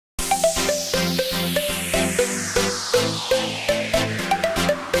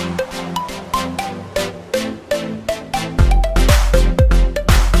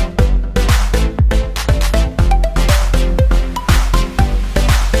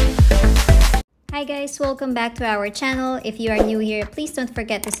Hi guys, welcome back to our channel. If you are new here, please don't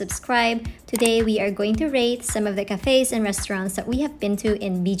forget to subscribe. Today we are going to rate some of the cafes and restaurants that we have been to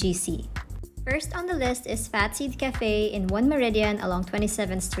in BGC. First on the list is Fat Seed Cafe in 1 Meridian along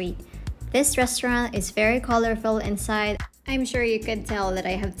 27th Street. This restaurant is very colorful inside. I'm sure you could tell that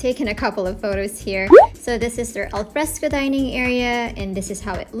I have taken a couple of photos here. So this is their alfresco dining area and this is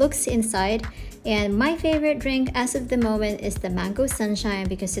how it looks inside. And my favorite drink as of the moment is the mango sunshine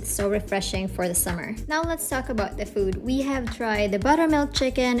because it's so refreshing for the summer. Now let's talk about the food. We have tried the buttermilk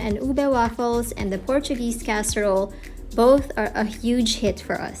chicken and ube waffles and the Portuguese casserole. Both are a huge hit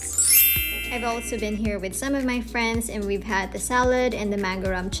for us. I've also been here with some of my friends and we've had the salad and the mango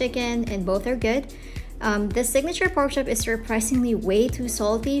ram chicken and both are good. The signature pork chop is surprisingly way too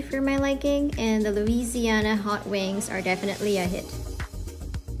salty for my liking, and the Louisiana hot wings are definitely a hit.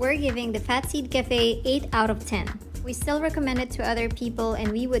 We're giving the Fat Seed Cafe 8 out of 10. We still recommend it to other people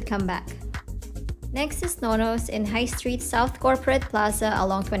and we would come back. Next is Nono's in High Street South Corporate Plaza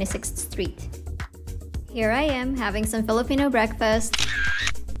along 26th Street. Here I am having some Filipino breakfast.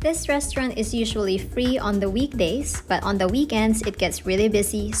 This restaurant is usually free on the weekdays, but on the weekends it gets really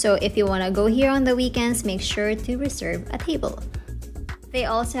busy, so if you want to go here on the weekends, make sure to reserve a table. They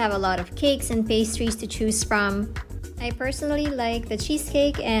also have a lot of cakes and pastries to choose from. I personally like the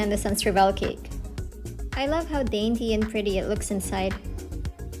cheesecake and the Sanserbell cake. I love how dainty and pretty it looks inside.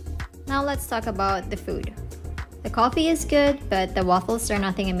 Now let's talk about the food. The coffee is good, but the waffles are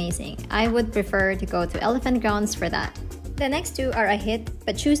nothing amazing. I would prefer to go to Elephant Grounds for that. The next two are a hit,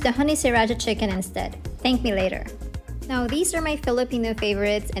 but choose the honey sriracha chicken instead. Thank me later. Now these are my Filipino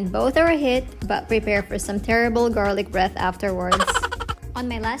favorites and both are a hit, but prepare for some terrible garlic breath afterwards. On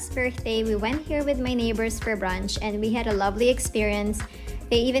my last birthday, we went here with my neighbors for brunch and we had a lovely experience.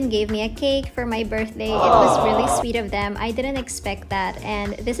 They even gave me a cake for my birthday. It was really sweet of them. I didn't expect that,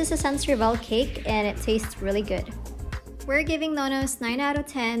 and this is a Sanserbell cake and it tastes really good. We're giving Nono's 9 out of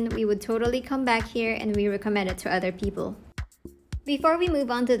 10. We would totally come back here and we recommend it to other people. Before we move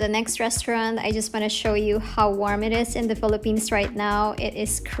on to the next restaurant, I just want to show you how warm it is in the Philippines right now. It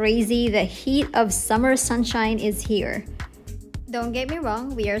is crazy. The heat of summer sunshine is here. Don't get me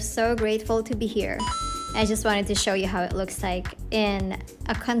wrong, we are so grateful to be here. I just wanted to show you how it looks like in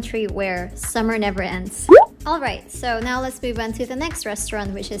a country where summer never ends. Alright, so now let's move on to the next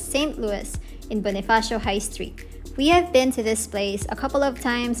restaurant, which is St. Louis in Bonifacio High Street. We have been to this place a couple of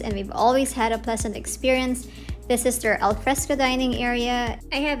times and we've always had a pleasant experience. This is their alfresco dining area.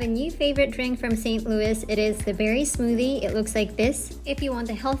 I have a new favorite drink from St. Louis. It is the berry smoothie. It looks like this. If you want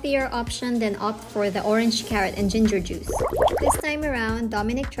a healthier option, then opt for the orange carrot and ginger juice. This time around,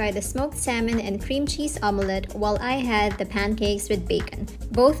 Dominic tried the smoked salmon and cream cheese omelette while I had the pancakes with bacon.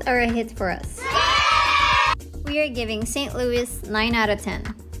 Both are a hit for us. We are giving St. Louis 9 out of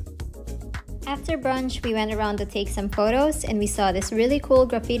 10. After brunch, we went around to take some photos and we saw this really cool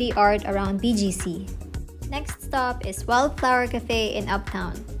graffiti art around BGC. Next stop is Wildflower Cafe in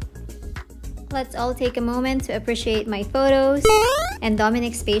Uptown. Let's all take a moment to appreciate my photos and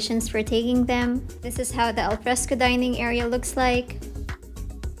Dominic's patience for taking them. This is how the alfresco dining area looks like.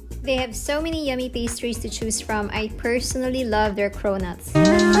 They have so many yummy pastries to choose from. I personally love their cronuts.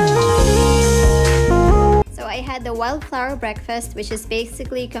 So I had the wildflower breakfast, which is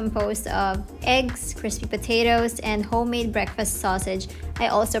basically composed of eggs, crispy potatoes, and homemade breakfast sausage. I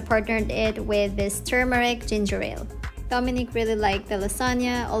also partnered it with this turmeric ginger ale. Dominic really liked the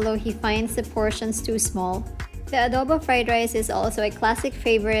lasagna, although he finds the portions too small. The adobo fried rice is also a classic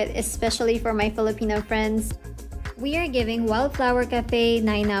favorite, especially for my Filipino friends. We are giving Wildflower Cafe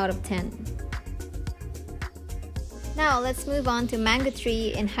 9 out of 10. Now let's move on to Mango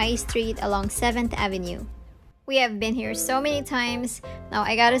Tree in High Street along 7th Avenue. We have been here so many times. Now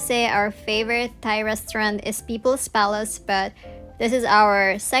I gotta say our favorite Thai restaurant is People's Palace, but this is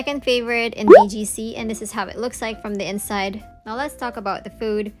our second favorite in BGC and this is how it looks like from the inside. Now let's talk about the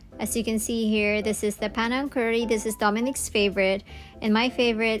food. As you can see here, this is the Panang Curry. This is Dominic's favorite and my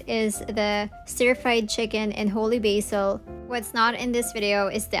favorite is the stir-fried chicken and holy basil. What's not in this video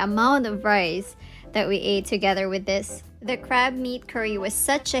is the amount of rice that we ate together with this. The crab meat curry was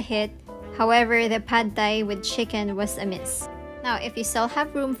such a hit. However, the pad thai with chicken was a miss. Now, if you still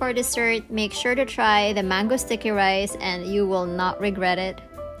have room for dessert, make sure to try the mango sticky rice and you will not regret it.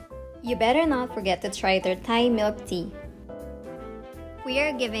 You better not forget to try their Thai milk tea. We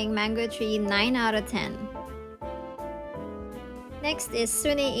are giving Mango Tree 9 out of 10. Next is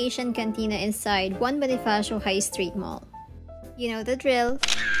Sune Asian Cantina inside 1 Bonifacio High Street Mall. You know the drill.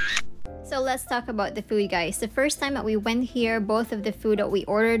 So let's talk about the food, guys. The first time that we went here, both of the food that we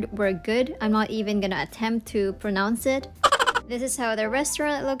ordered were good. I'm not even gonna attempt to pronounce it. This is how the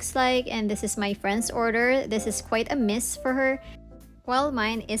restaurant looks like, and this is my friend's order. This is quite a miss for her, while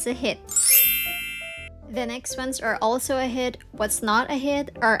mine is a hit. The next ones are also a hit. What's not a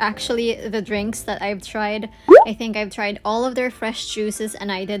hit are actually the drinks that I've tried. I think I've tried all of their fresh juices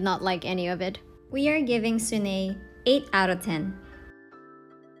and I did not like any of it. We are giving Sune 8 out of 10.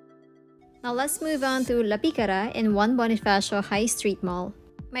 Now let's move on to La Picara in 1 Bonifacio High Street Mall.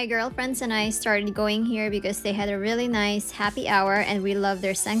 My girlfriends and I started going here because they had a really nice happy hour and we love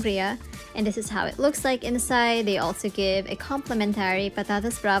their sangria. And this is how it looks like inside. They also give a complimentary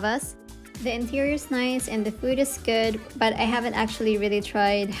patatas bravas. The interior is nice and the food is good, but I haven't actually really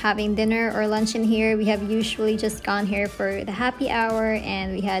tried having dinner or lunch in here. We have usually just gone here for the happy hour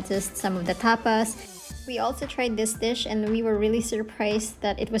and we had just some of the tapas. We also tried this dish and we were really surprised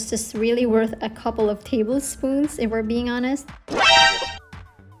that it was just really worth a couple of tablespoons, if we're being honest.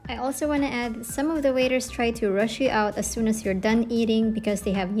 I also want to add, some of the waiters try to rush you out as soon as you're done eating because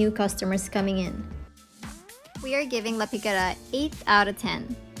they have new customers coming in. We are giving La Picara 8 out of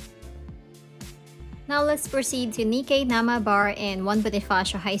 10. Now let's proceed to Nikkei Nama Bar in 1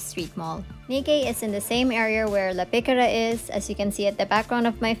 Bonifacio High Street Mall. Nikkei is in the same area where La Picara is, as you can see at the background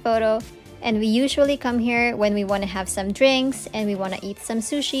of my photo. And we usually come here when we want to have some drinks and we want to eat some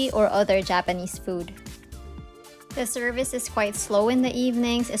sushi or other Japanese food. The service is quite slow in the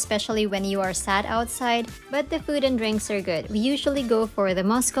evenings, especially when you are sat outside, but the food and drinks are good. We usually go for the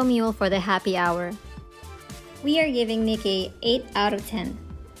Moscow Mule for the happy hour. We are giving Nikkei 8 out of 10.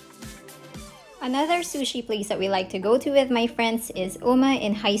 Another sushi place that we like to go to with my friends is Oma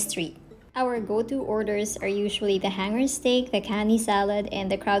in High Street. Our go-to orders are usually the hanger steak, the candy salad,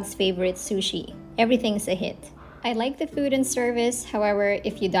 and the crowd's favorite sushi. Everything's a hit. I like the food and service, however,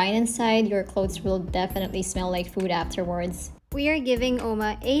 if you dine inside, your clothes will definitely smell like food afterwards. We are giving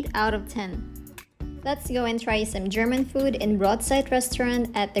Oma 8 out of 10. Let's go and try some German food in Broadside Restaurant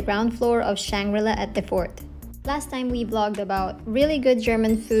at the ground floor of Shangri-La at the Fort. Last time we vlogged about really good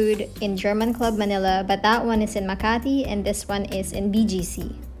German food in German Club Manila, but that one is in Makati and this one is in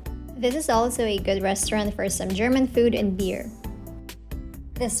BGC. This is also a good restaurant for some German food and beer.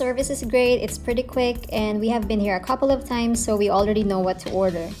 The service is great, it's pretty quick, and we have been here a couple of times so we already know what to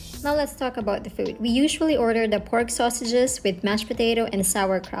order. Now let's talk about the food. We usually order the pork sausages with mashed potato and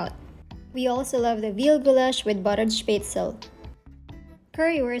sauerkraut. We also love the veal goulash with buttered spätzle.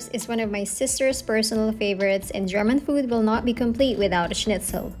 Currywurst is one of my sister's personal favorites, and German food will not be complete without a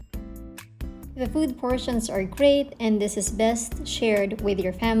schnitzel. The food portions are great, and this is best shared with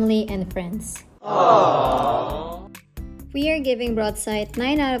your family and friends. Aww. We are giving Broadside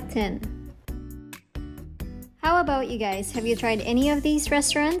 9 out of 10. How about you guys? Have you tried any of these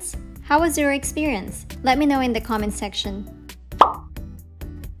restaurants? How was your experience? Let me know in the comment section.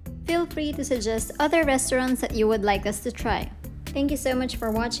 Feel free to suggest other restaurants that you would like us to try. Thank you so much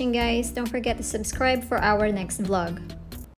for watching, guys. Don't forget to subscribe for our next vlog.